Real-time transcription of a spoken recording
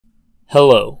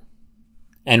Hello,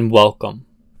 and welcome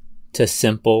to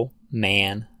Simple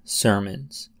Man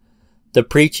Sermons, the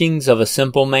preachings of a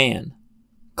simple man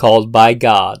called by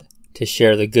God to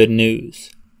share the good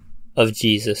news of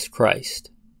Jesus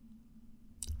Christ.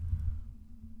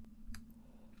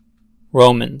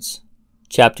 Romans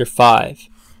chapter 5.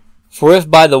 For if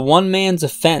by the one man's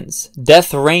offense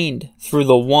death reigned through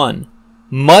the one,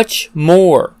 much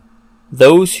more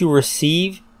those who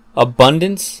receive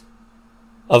abundance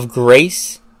of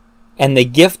grace and the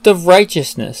gift of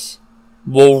righteousness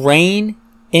will reign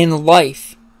in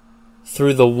life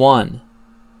through the one,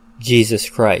 Jesus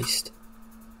Christ.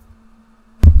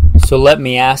 So let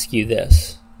me ask you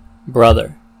this,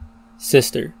 brother,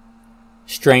 sister,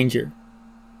 stranger,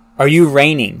 are you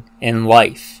reigning in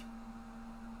life?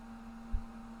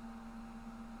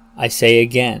 I say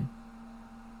again,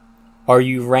 are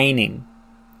you reigning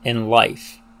in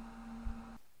life?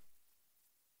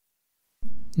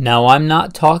 Now, I'm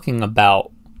not talking about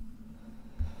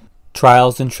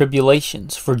trials and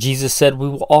tribulations, for Jesus said we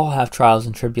will all have trials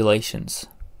and tribulations.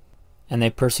 And they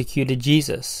persecuted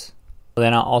Jesus. Will they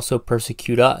not also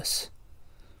persecute us?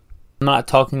 I'm not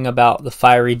talking about the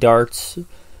fiery darts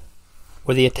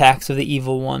or the attacks of the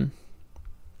evil one.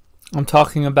 I'm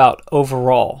talking about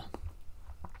overall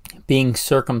being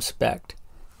circumspect,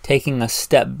 taking a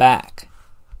step back,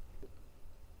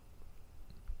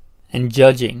 and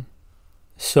judging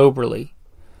soberly.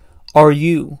 Are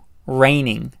you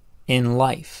reigning in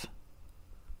life?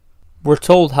 We're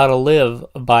told how to live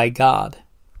by God.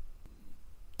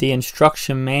 The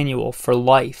instruction manual for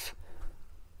life.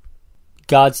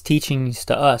 God's teachings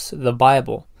to us, the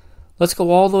Bible. Let's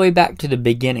go all the way back to the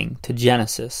beginning, to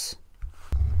Genesis.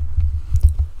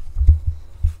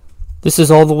 This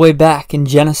is all the way back in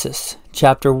Genesis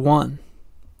chapter 1.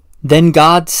 Then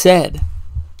God said,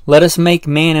 "Let us make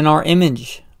man in our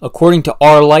image, according to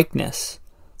our likeness.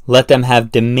 Let them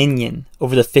have dominion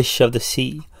over the fish of the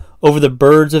sea, over the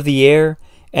birds of the air,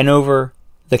 and over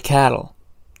the cattle,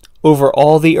 over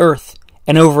all the earth,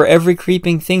 and over every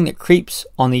creeping thing that creeps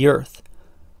on the earth."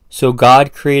 So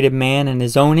God created man in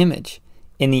his own image.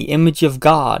 In the image of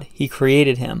God he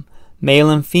created him. Male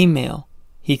and female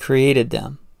he created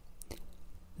them.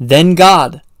 Then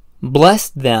God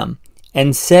blessed them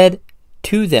and said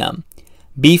to them,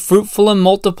 "Be fruitful and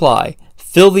multiply.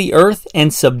 Fill the earth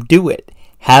and subdue it.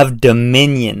 Have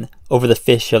dominion over the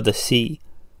fish of the sea,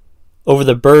 over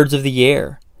the birds of the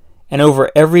air, and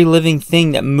over every living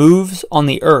thing that moves on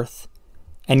the earth."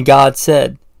 And God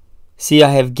said, "See,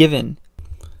 I have given."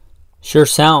 Sure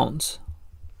sounds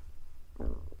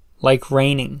like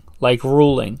reigning, like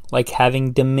ruling, like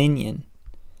having dominion,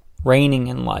 reigning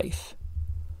in life.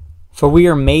 For we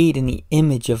are made in the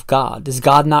image of God. Does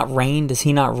God not reign? Does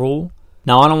he not rule?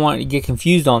 Now, I don't want you to get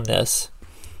confused on this.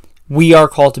 We are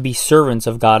called to be servants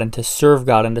of God and to serve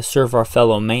God and to serve our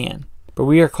fellow man. But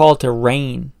we are called to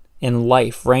reign in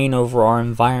life, reign over our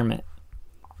environment.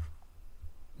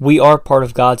 We are part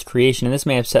of God's creation, and this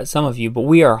may upset some of you, but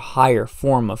we are a higher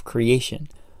form of creation.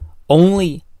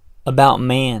 Only about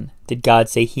man did God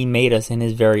say he made us in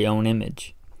his very own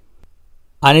image.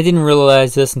 I didn't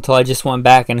realize this until I just went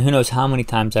back, and who knows how many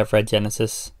times I've read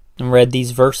Genesis and read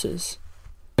these verses.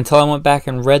 Until I went back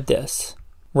and read this.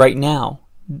 Right now,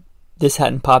 this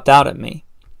hadn't popped out at me.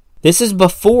 This is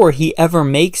before he ever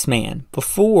makes man,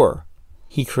 before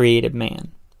he created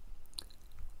man.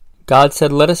 God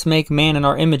said, "Let us make man in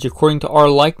our image according to our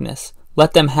likeness.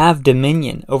 Let them have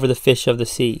dominion over the fish of the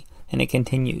sea." And it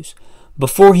continues.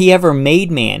 Before he ever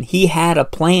made man, he had a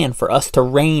plan for us to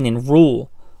reign and rule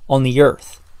on the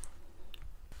earth.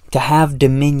 To have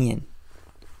dominion.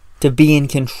 To be in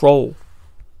control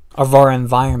of our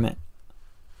environment.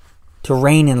 To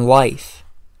reign in life.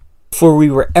 Before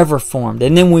we were ever formed.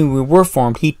 And then when we were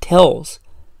formed, he tells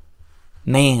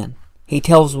man, he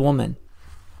tells woman,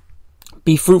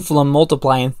 "Be fruitful and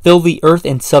multiply and fill the earth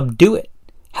and subdue it."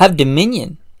 Have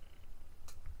dominion.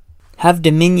 Have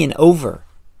dominion over.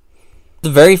 The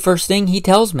very first thing he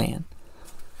tells man.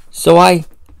 So I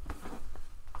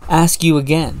ask you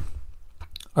again,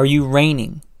 are you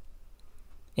reigning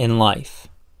in life?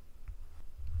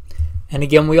 And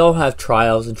again, we all have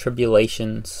trials and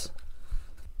tribulations.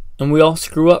 And we all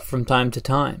screw up from time to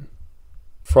time.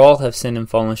 For all have sinned and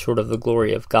fallen short of the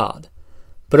glory of God.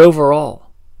 But overall,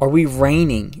 are we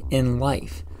reigning in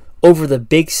life over the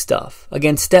big stuff?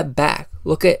 Again, step back.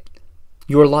 Look at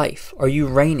your life. Are you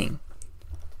reigning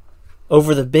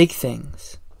over the big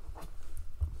things?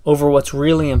 Over what's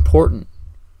really important?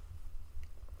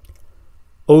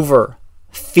 Over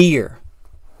fear?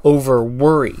 Over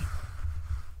worry?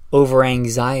 Over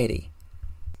anxiety?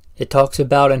 It talks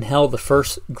about in hell, the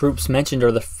first groups mentioned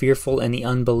are the fearful and the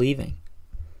unbelieving.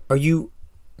 Are you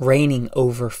reigning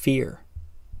over fear?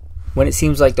 When it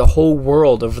seems like the whole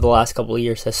world over the last couple of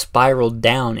years has spiraled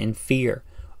down in fear,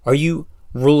 are you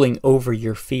ruling over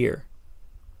your fear?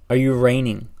 Are you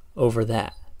reigning over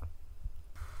that?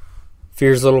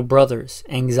 Fear's little brothers,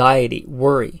 anxiety,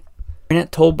 worry. You're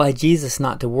not told by Jesus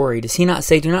not to worry. Does he not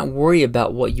say, do not worry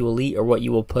about what you will eat or what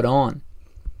you will put on?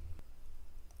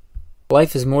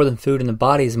 Life is more than food and the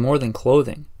body is more than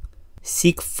clothing.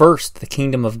 Seek first the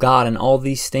kingdom of God and all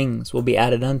these things will be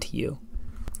added unto you.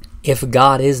 If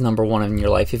God is number one in your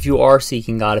life, if you are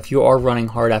seeking God, if you are running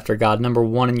hard after God, number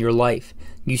one in your life,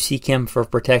 you seek him for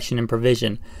protection and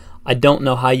provision, I don't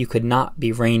know how you could not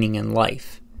be reigning in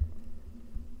life.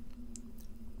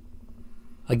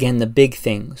 Again, the big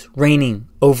things, reigning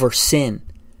over sin.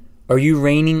 Are you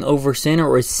reigning over sin,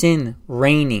 or is sin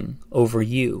reigning over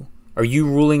you? Are you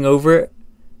ruling over it,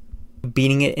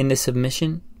 beating it into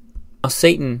submission? Now,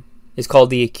 Satan is called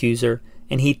the accuser,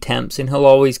 and he tempts, and he'll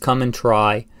always come and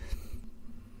try.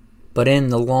 But in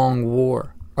the long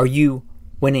war, are you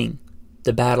winning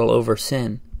the battle over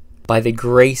sin by the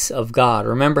grace of God?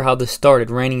 Remember how this started,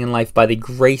 reigning in life by the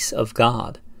grace of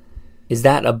God. Is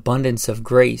that abundance of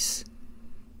grace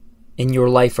in your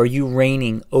life? Are you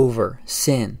reigning over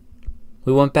sin?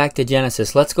 We went back to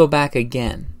Genesis. Let's go back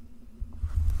again.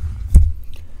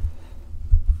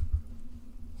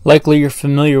 Likely you're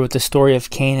familiar with the story of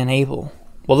Cain and Abel.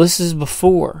 Well, this is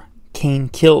before Cain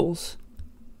kills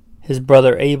his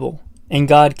brother Abel, and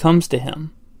God comes to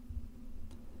him.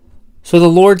 So the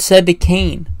Lord said to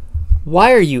Cain,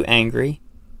 why are you angry,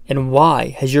 and why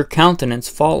has your countenance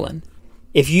fallen?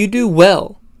 If you do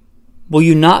well, will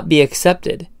you not be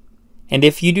accepted? And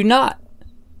if you do not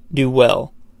do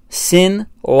well, sin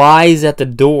lies at the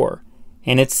door,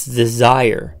 and its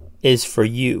desire is for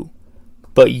you,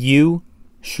 but you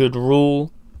should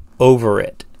rule over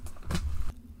it.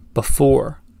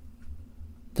 Before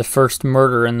the first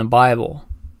murder in the Bible,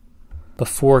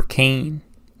 before Cain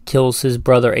kills his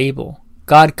brother Abel,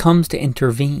 God comes to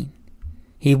intervene.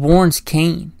 He warns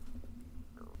Cain.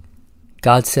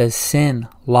 God says sin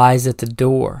lies at the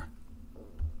door,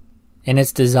 and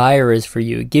its desire is for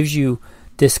you. It gives you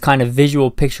this kind of visual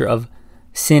picture of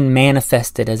sin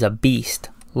manifested as a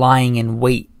beast, lying in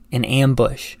wait, in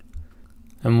ambush.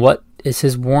 And what is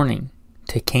his warning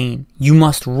to Cain? You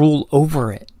must rule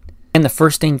over it. And the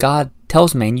first thing God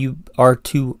tells man, you are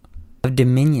to have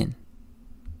dominion.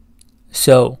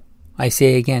 So, I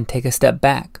say again, take a step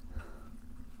back.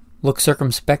 Look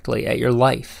circumspectly at your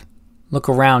life. Look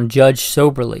around, judge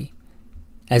soberly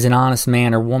as an honest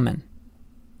man or woman.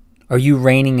 Are you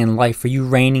reigning in life? Are you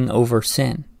reigning over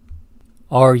sin?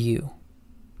 Are you?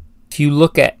 If you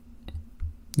look at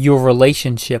your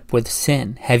relationship with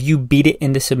sin, have you beat it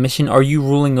into submission? Are you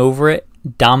ruling over it,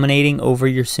 dominating over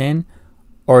your sin?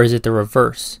 Or is it the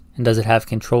reverse? And does it have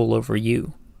control over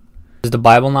you? Does the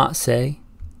Bible not say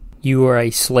you are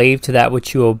a slave to that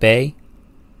which you obey,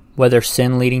 whether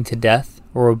sin leading to death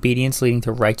or obedience leading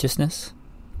to righteousness?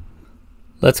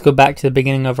 Let's go back to the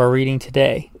beginning of our reading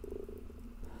today.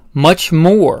 Much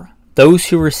more, those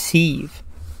who receive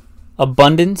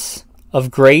abundance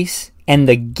of grace and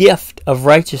the gift of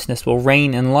righteousness will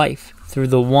reign in life through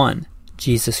the one,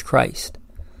 Jesus Christ.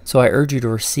 So I urge you to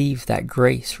receive that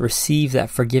grace, receive that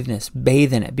forgiveness,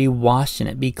 bathe in it, be washed in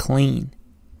it, be clean,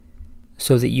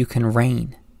 so that you can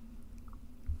reign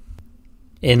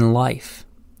in life.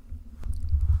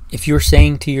 If you're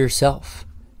saying to yourself,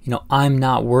 I'm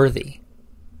not worthy,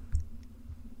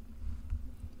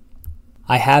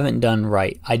 I haven't done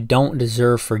right, I don't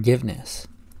deserve forgiveness,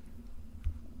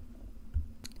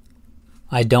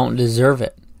 I don't deserve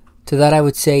it, to that I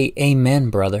would say, amen,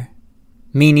 brother.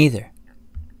 Me neither.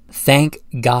 Thank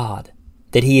God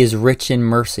that he is rich in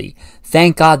mercy.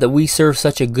 Thank God that we serve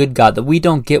such a good God, that we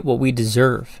don't get what we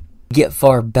deserve. We get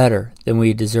far better than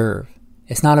we deserve.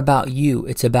 It's not about you,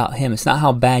 it's about him. It's not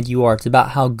how bad you are, it's about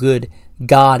how good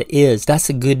God is. That's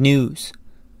the good news.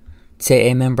 Say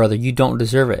amen, brother, you don't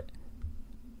deserve it.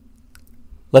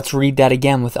 Let's read that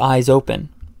again with eyes open.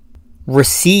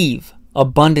 Receive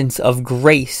abundance of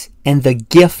grace and the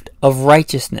gift of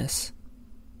righteousness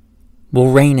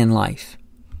will reign in life.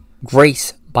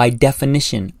 Grace, by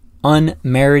definition,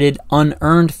 unmerited,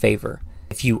 unearned favor.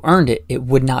 If you earned it, it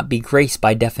would not be grace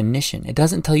by definition. It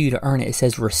doesn't tell you to earn it. It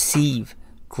says receive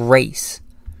grace.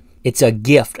 It's a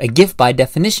gift. A gift by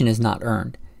definition is not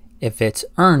earned. If it's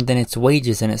earned, then it's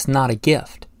wages and it's not a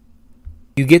gift.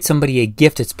 You get somebody a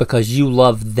gift, it's because you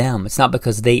love them. It's not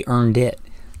because they earned it.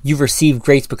 You receive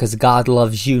grace because God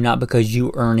loves you, not because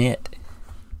you earn it.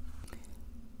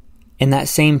 In that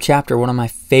same chapter, one of my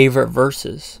favorite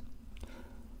verses,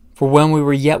 for when we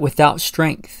were yet without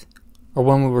strength, or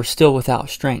when we were still without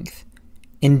strength,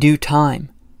 in due time,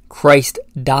 Christ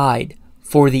died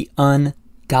for the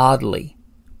ungodly.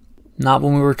 Not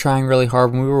when we were trying really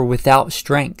hard, when we were without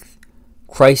strength.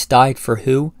 Christ died for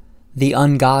who? The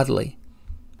ungodly.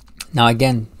 Now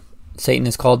again, Satan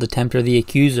is called the tempter, the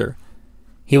accuser.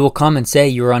 He will come and say,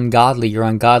 you're ungodly,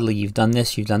 you've done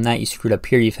this, you've done that, you screwed up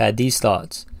here, you've had these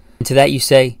thoughts. And to that you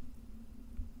say,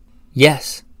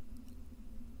 yes,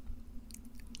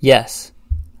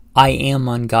 I am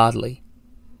ungodly.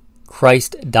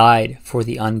 Christ died for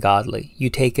the ungodly. You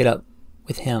take it up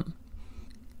with him.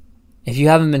 If you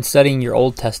haven't been studying your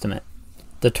Old Testament,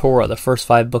 the Torah, the first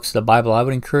 5 books of the Bible, I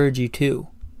would encourage you to.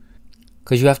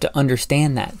 Because you have to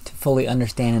understand that to fully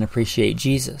understand and appreciate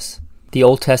Jesus. The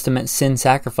Old Testament sin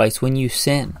sacrifice, when you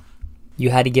sin, you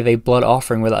had to give a blood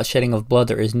offering. Without shedding of blood,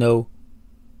 there is no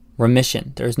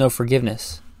remission. There is no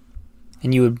forgiveness.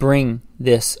 And you would bring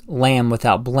this lamb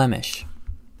without blemish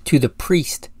to the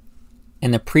priest,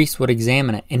 and the priest would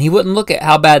examine it. And he wouldn't look at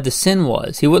how bad the sin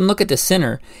was. He wouldn't look at the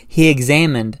sinner. He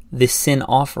examined the sin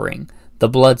offering, the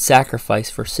blood sacrifice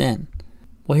for sin.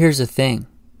 Well, here's the thing,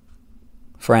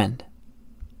 friend.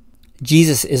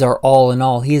 Jesus is our all in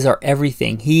all. He is our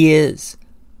everything. He is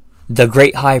the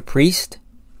great high priest.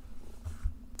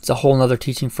 It's a whole nother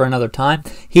teaching for another time.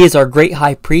 He is our great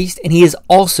high priest, and he is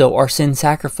also our sin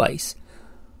sacrifice.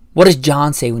 What does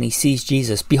John say when he sees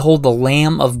Jesus? Behold the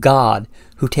Lamb of God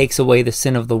who takes away the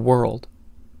sin of the world.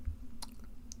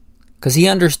 Because he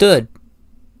understood.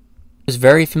 He was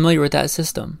very familiar with that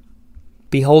system.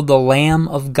 Behold the Lamb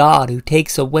of God who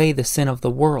takes away the sin of the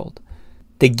world.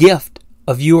 The gift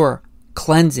of your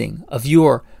cleansing, of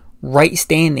your right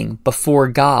standing before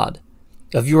God,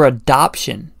 of your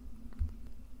adoption.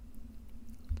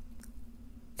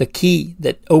 The key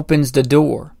that opens the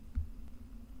door,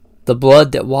 the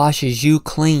blood that washes you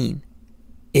clean,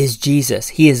 is Jesus.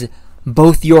 He is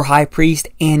both your high priest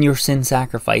and your sin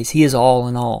sacrifice. He is all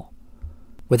in all.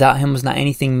 Without him was not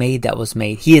anything made that was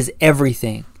made. He is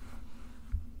everything.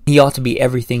 He ought to be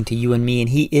everything to you and me, and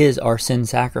he is our sin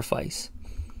sacrifice.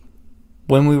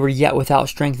 When we were yet without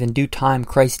strength, in due time,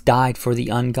 Christ died for the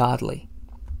ungodly.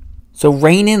 So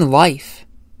reign in life.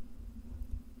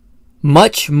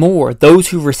 Much more, those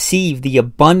who receive the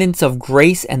abundance of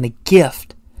grace and the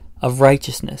gift of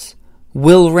righteousness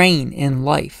will reign in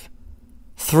life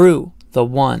through the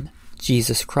one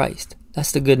Jesus Christ.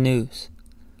 That's the good news.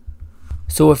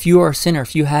 So if you are a sinner,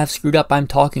 if you have screwed up, I'm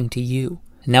talking to you.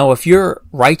 Now, if you're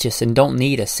righteous and don't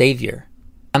need a Savior,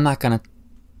 I'm not going to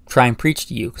try and preach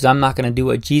to you, because I'm not going to do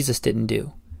what Jesus didn't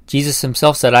do. Jesus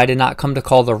himself said, I did not come to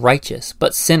call the righteous,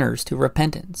 but sinners to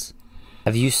repentance.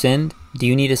 Have you sinned? Do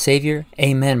you need a Savior?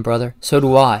 Amen, brother. So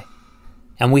do I.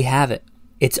 And we have it.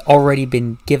 It's already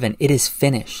been given. It is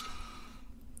finished.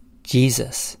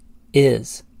 Jesus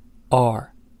is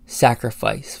our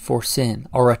sacrifice for sin.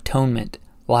 Our atonement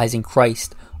lies in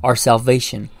Christ. Our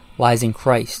salvation lies in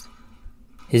Christ.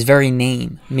 His very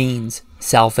name means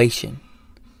salvation.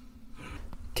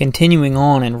 Continuing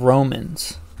on in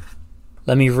Romans,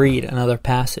 let me read another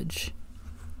passage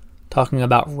talking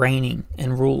about reigning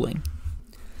and ruling.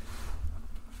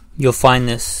 You'll find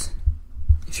this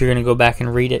if you're going to go back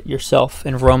and read it yourself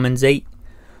in Romans 8.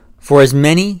 For as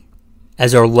many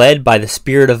as are led by the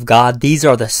Spirit of God, these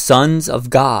are the sons of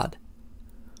God.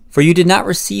 For you did not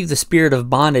receive the spirit of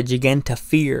bondage again to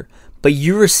fear, but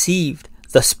you received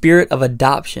the spirit of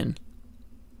adoption,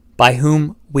 by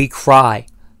whom we cry,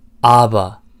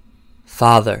 Abba,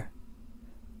 Father.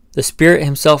 The Spirit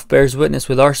himself bears witness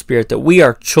with our spirit that we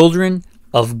are children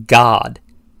of God.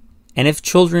 And if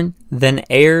children, then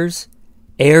heirs,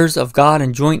 heirs of God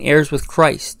and joint heirs with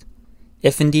Christ,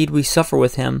 if indeed we suffer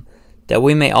with him, that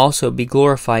we may also be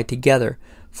glorified together.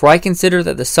 For I consider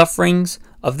that the sufferings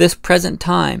of this present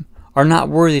time are not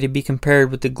worthy to be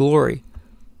compared with the glory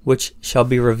which shall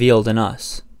be revealed in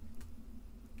us.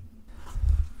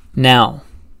 Now,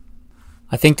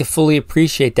 I think to fully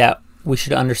appreciate that, we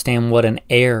should understand what an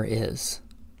heir is.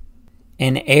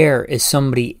 An heir is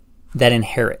somebody that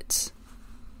inherits.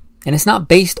 And it's not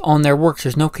based on their works.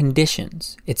 There's no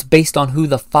conditions. It's based on who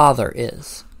the father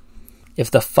is.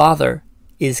 If the father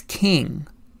is king,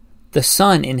 the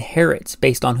son inherits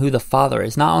based on who the father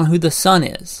is, not on who the son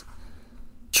is.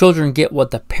 Children get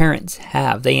what the parents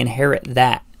have. They inherit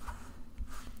that.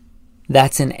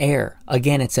 That's an heir.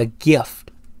 Again, it's a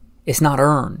gift. It's not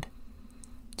earned.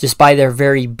 Just by their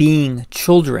very being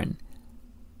children,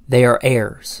 they are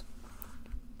heirs.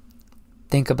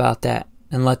 Think about that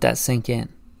and let that sink in.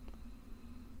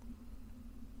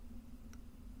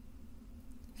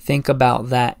 Think about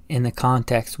that in the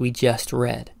context we just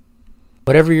read.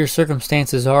 Whatever your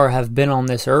circumstances are, have been on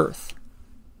this earth.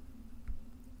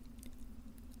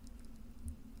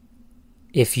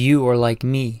 If you are like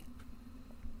me,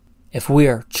 if we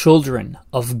are children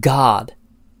of God,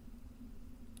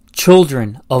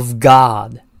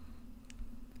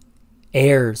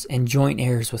 heirs and joint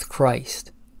heirs with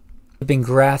Christ, we've been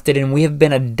grafted in, we have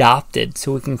been adopted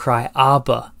so we can cry,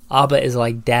 Abba. Abba is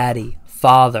like daddy,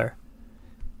 father.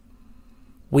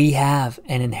 We have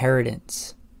an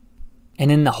inheritance.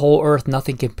 And in the whole earth,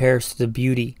 nothing compares to the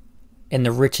beauty and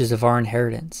the riches of our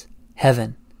inheritance.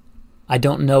 Heaven. I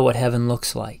don't know what heaven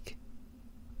looks like.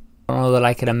 I don't know that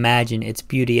I could imagine its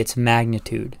beauty, its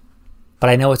magnitude. But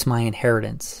I know it's my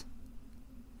inheritance.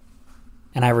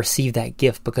 And I receive that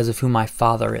gift because of who my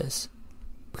Father is.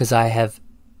 Because I have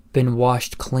been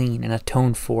washed clean and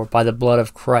atoned for by the blood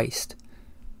of Christ.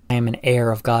 I am an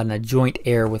heir of God and a joint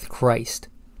heir with Christ.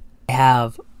 I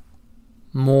have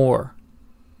more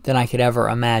than I could ever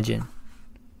imagine.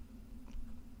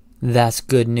 That's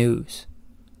good news.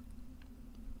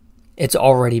 It's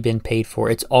already been paid for.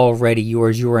 It's already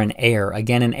yours. You are an heir.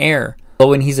 Again, an heir. But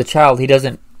when he's a child, he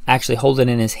doesn't actually hold it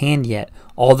in his hand yet.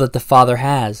 All that the Father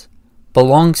has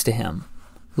belongs to him.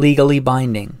 Legally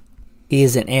binding. He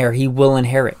is an heir. He will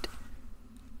inherit.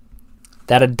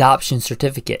 That adoption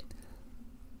certificate.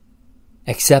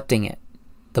 Accepting it.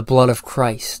 The blood of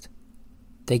Christ.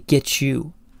 That gets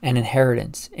you an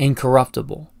inheritance.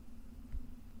 Incorruptible.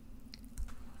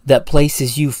 That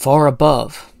places you far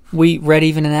above. We read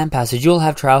even in that passage, you'll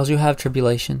have trials, you'll have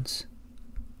tribulations.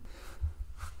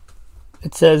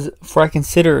 It says, for I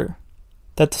consider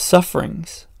that the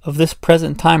sufferings of this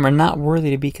present time are not worthy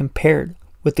to be compared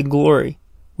with the glory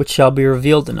which shall be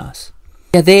revealed in us.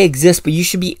 Yeah, they exist, but you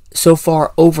should be so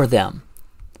far over them.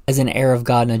 As an heir of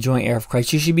God and a joint heir of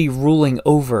Christ, you should be ruling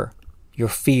over your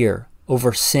fear,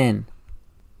 over sin.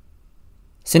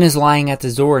 Sin is lying at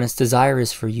the door and its desire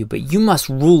is for you, but you must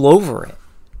rule over it.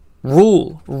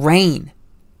 Rule, reign.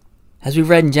 As we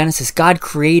read in Genesis, God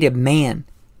created man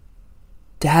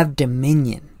to have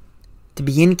dominion, to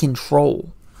be in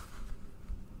control.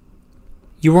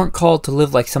 You weren't called to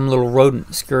live like some little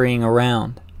rodent scurrying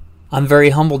around. I'm very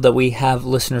humbled that we have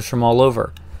listeners from all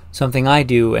over. Something I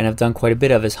do and have done quite a bit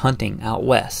of is hunting out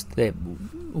west, the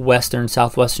western,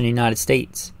 southwestern United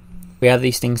States. We have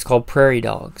these things called prairie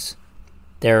dogs.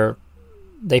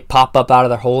 They pop up out of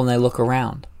their hole and they look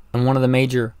around. And one of the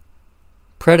major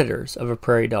predators of a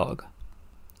prairie dog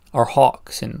are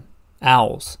hawks and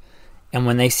owls. And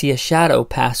when they see a shadow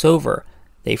pass over,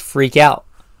 they freak out.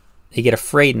 They get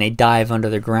afraid and they dive under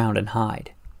the ground and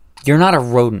hide. You're not a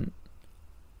rodent.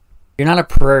 You're not a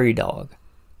prairie dog.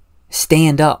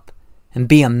 Stand up and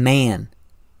be a man.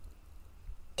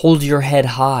 Hold your head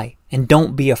high and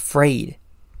don't be afraid.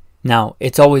 Now,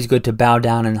 it's always good to bow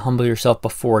down and humble yourself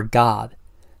before God.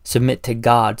 Submit to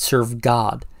God. Serve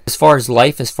God. As far as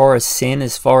life, as far as sin,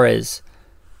 as far as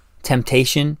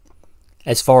temptation,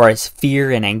 as far as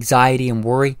fear and anxiety and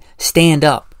worry, stand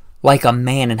up like a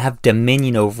man and have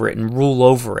dominion over it and rule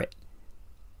over it.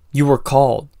 You were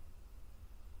called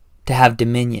to have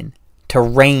dominion, to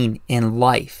reign in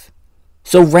life.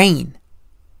 So reign.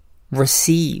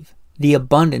 Receive the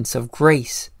abundance of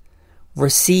grace.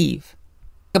 Receive.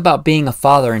 Think about being a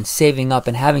father and saving up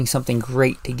and having something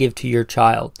great to give to your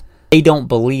child. They don't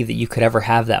believe that you could ever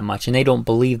have that much, and they don't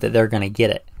believe that they're going to get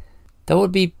it. That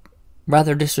would be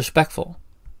rather disrespectful.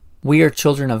 We are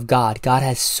children of God. God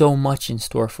has so much in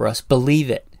store for us. Believe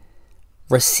it.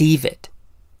 Receive it.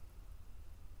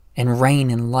 And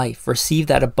reign in life. Receive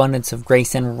that abundance of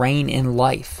grace and reign in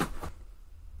life.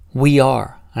 We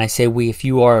are, and I say we, if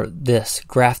you are this,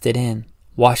 grafted in,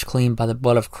 washed clean by the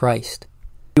blood of Christ,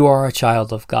 you are a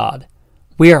child of God.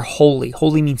 We are holy.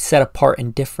 Holy means set apart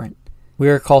and different. We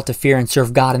are called to fear and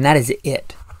serve God, and that is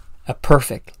it. A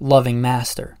perfect, loving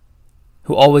master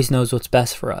who always knows what's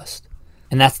best for us.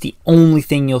 And that's the only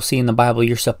thing you'll see in the Bible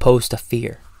you're supposed to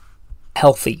fear.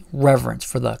 Healthy reverence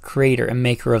for the creator and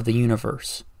maker of the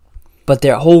universe. But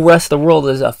the whole rest of the world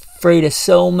is afraid of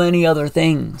so many other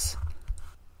things.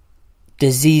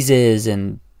 Diseases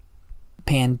and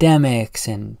pandemics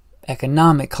and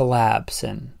economic collapse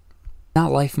and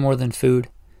not life more than food.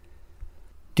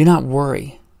 Do not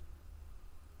worry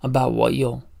about what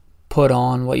you'll put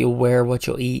on, what you'll wear, what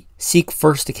you'll eat. Seek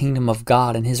first the kingdom of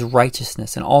God and his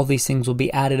righteousness, and all these things will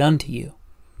be added unto you.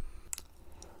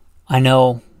 I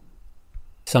know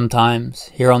sometimes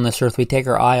here on this earth we take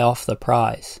our eye off the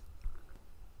prize.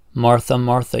 Martha,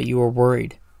 Martha, you are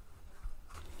worried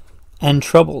and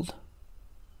troubled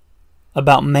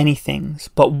about many things,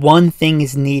 but one thing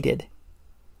is needed.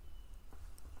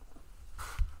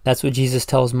 That's what Jesus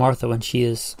tells Martha when she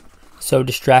is so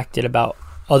distracted about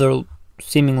other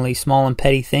seemingly small and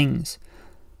petty things.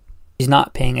 She's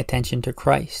not paying attention to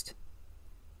Christ.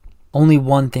 Only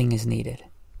one thing is needed.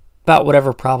 About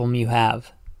whatever problem you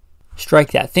have,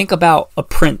 strike that. Think about a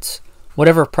prince,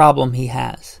 whatever problem he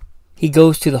has. He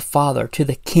goes to the Father, to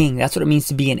the King. That's what it means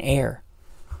to be an heir.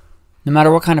 No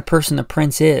matter what kind of person the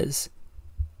prince is,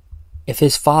 if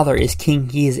his father is king,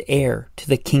 he is heir to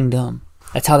the kingdom.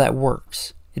 That's how that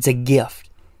works. It's a gift.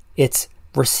 It's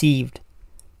received,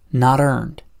 not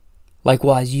earned.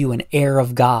 Likewise, you, an heir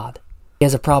of God. He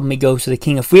has a problem, he goes to the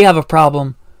king. If we have a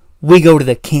problem, we go to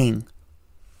the king.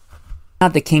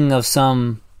 Not the king of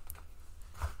some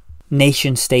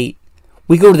nation state.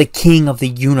 We go to the king of the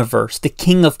universe, the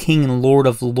King of kings and Lord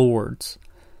of lords.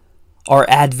 Our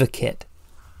advocate,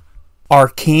 our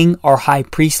king, our high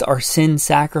priest, our sin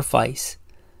sacrifice.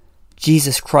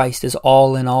 Jesus Christ is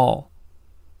all in all.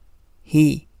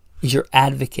 He is your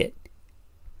advocate.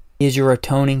 He is your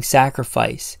atoning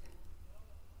sacrifice.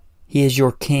 He is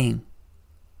your king.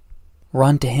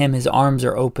 Run to him. His arms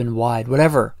are open wide.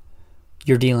 Whatever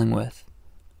you're dealing with,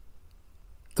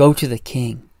 go to the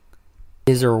king.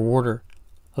 He is a rewarder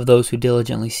of those who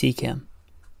diligently seek him.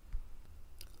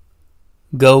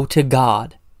 Go to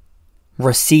God.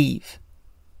 Receive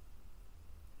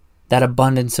that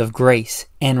abundance of grace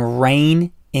and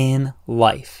reign in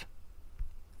life.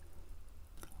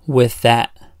 With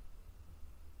that,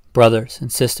 brothers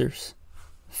and sisters,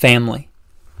 family,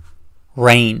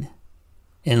 reign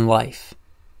in life.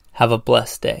 Have a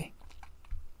blessed day.